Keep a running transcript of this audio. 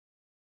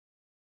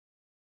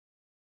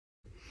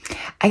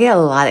I get a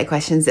lot of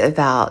questions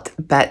about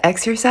butt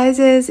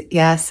exercises.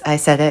 Yes, I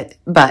said it,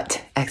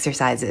 butt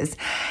exercises.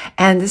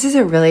 And this is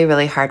a really,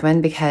 really hard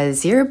one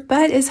because your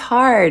butt is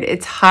hard.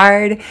 It's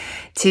hard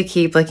to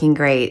keep looking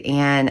great.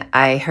 And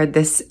I heard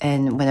this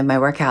in one of my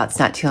workouts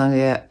not too long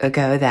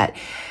ago that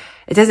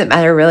it doesn't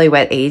matter really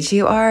what age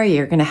you are,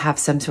 you're going to have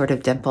some sort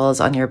of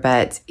dimples on your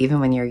butt even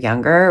when you're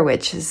younger,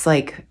 which is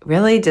like,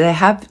 really, did I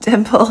have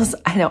dimples?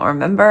 I don't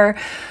remember,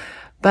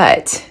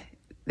 but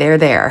they're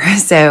there.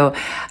 So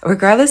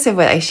regardless of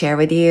what I share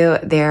with you,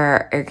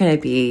 there are going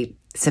to be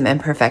some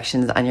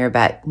imperfections on your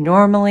butt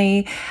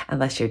normally,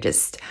 unless you're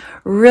just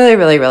really,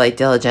 really, really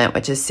diligent,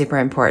 which is super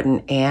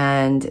important,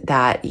 and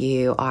that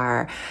you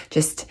are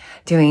just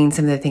doing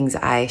some of the things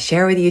I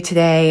share with you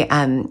today.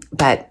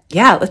 But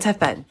yeah, let's have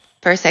fun.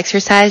 First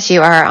exercise,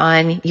 you are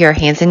on your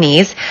hands and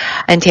knees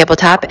and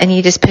tabletop, and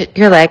you just put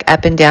your leg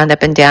up and down,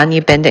 up and down.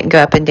 You bend it and go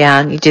up and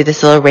down. You do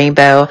this little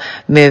rainbow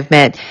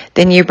movement.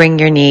 Then you bring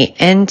your knee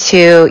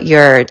into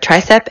your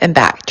tricep and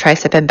back,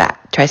 tricep and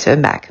back, tricep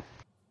and back.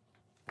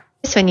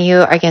 So when you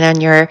are again on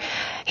your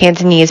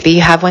hands and knees, but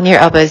you have one of your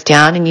elbows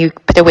down and you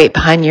put the weight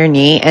behind your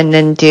knee and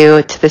then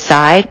do to the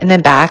side and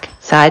then back,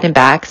 side and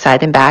back,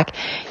 side and back.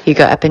 You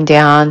go up and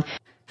down.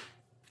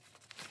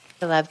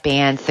 I love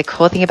bands. The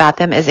cool thing about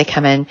them is they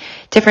come in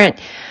different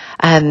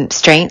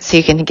strengths. So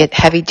you can get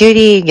heavy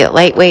duty, you get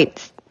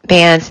lightweight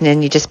bands, and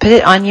then you just put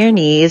it on your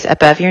knees,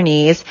 above your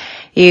knees.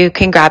 You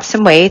can grab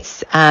some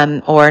weights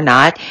or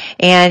not,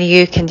 and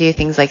you can do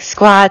things like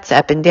squats,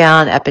 up and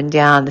down, up and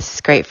down. This is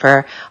great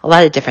for a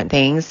lot of different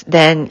things.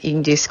 Then you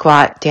can do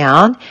squat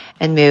down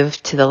and move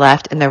to the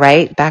left and the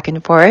right, back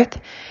and forth.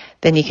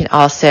 Then you can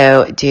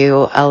also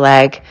do a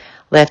leg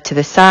lift to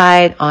the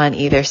side, on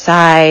either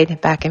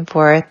side, back and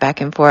forth, back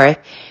and forth.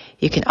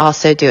 You can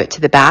also do it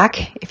to the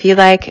back if you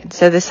like,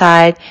 so the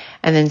side,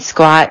 and then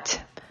squat,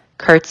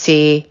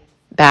 curtsy,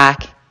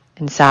 back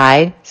and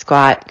side,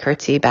 squat,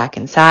 curtsy, back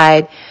and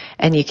side.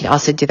 And you can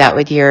also do that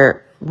with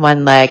your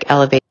one leg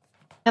elevated.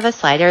 Have a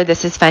slider.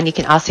 This is fun. You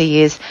can also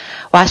use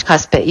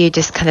washcloths, but you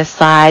just kind of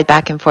slide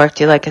back and forth,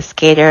 do like a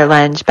skater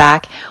lunge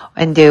back,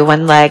 and do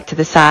one leg to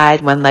the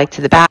side, one leg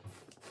to the back.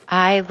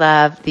 I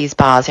love these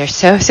balls. They're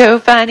so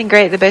fun and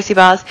great. The Bossy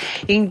balls.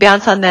 You can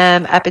bounce on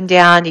them up and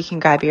down. You can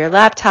grab your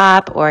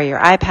laptop or your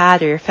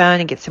iPad or your phone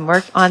and get some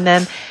work on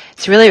them.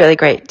 It's really, really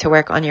great to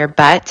work on your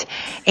butt.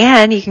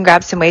 And you can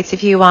grab some weights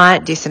if you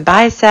want, do some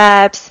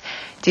biceps,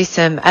 do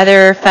some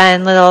other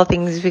fun little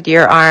things with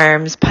your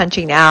arms,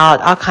 punching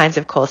out, all kinds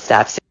of cool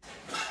stuff. So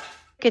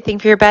good thing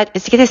for your butt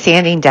is to get a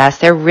sanding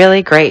desk. They're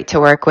really great to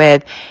work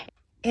with.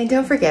 And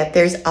don't forget,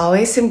 there's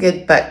always some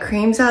good butt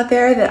creams out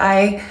there that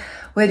I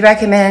would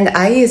recommend.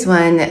 I use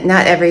one,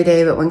 not every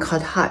day, but one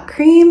called Hot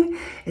Cream.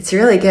 It's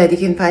really good. You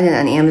can find it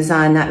on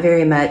Amazon, not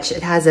very much.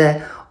 It has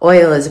a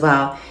oil as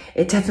well.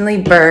 It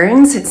definitely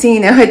burns, so you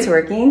know it's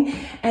working.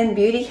 And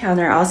Beauty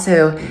Counter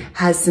also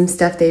has some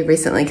stuff they've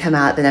recently come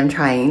out that I'm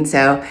trying.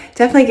 So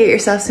definitely get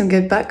yourself some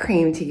good butt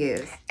cream to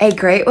use. A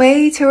great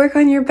way to work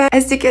on your butt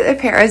is to get a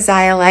pair of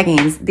Zaya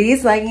leggings.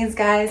 These leggings,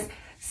 guys,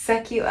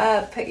 suck you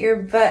up, put your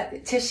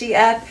butt tushy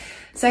up,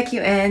 suck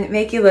you in,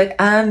 make you look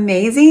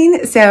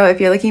amazing. So if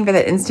you're looking for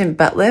that instant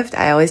butt lift,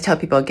 I always tell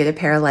people get a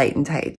pair of light and tight.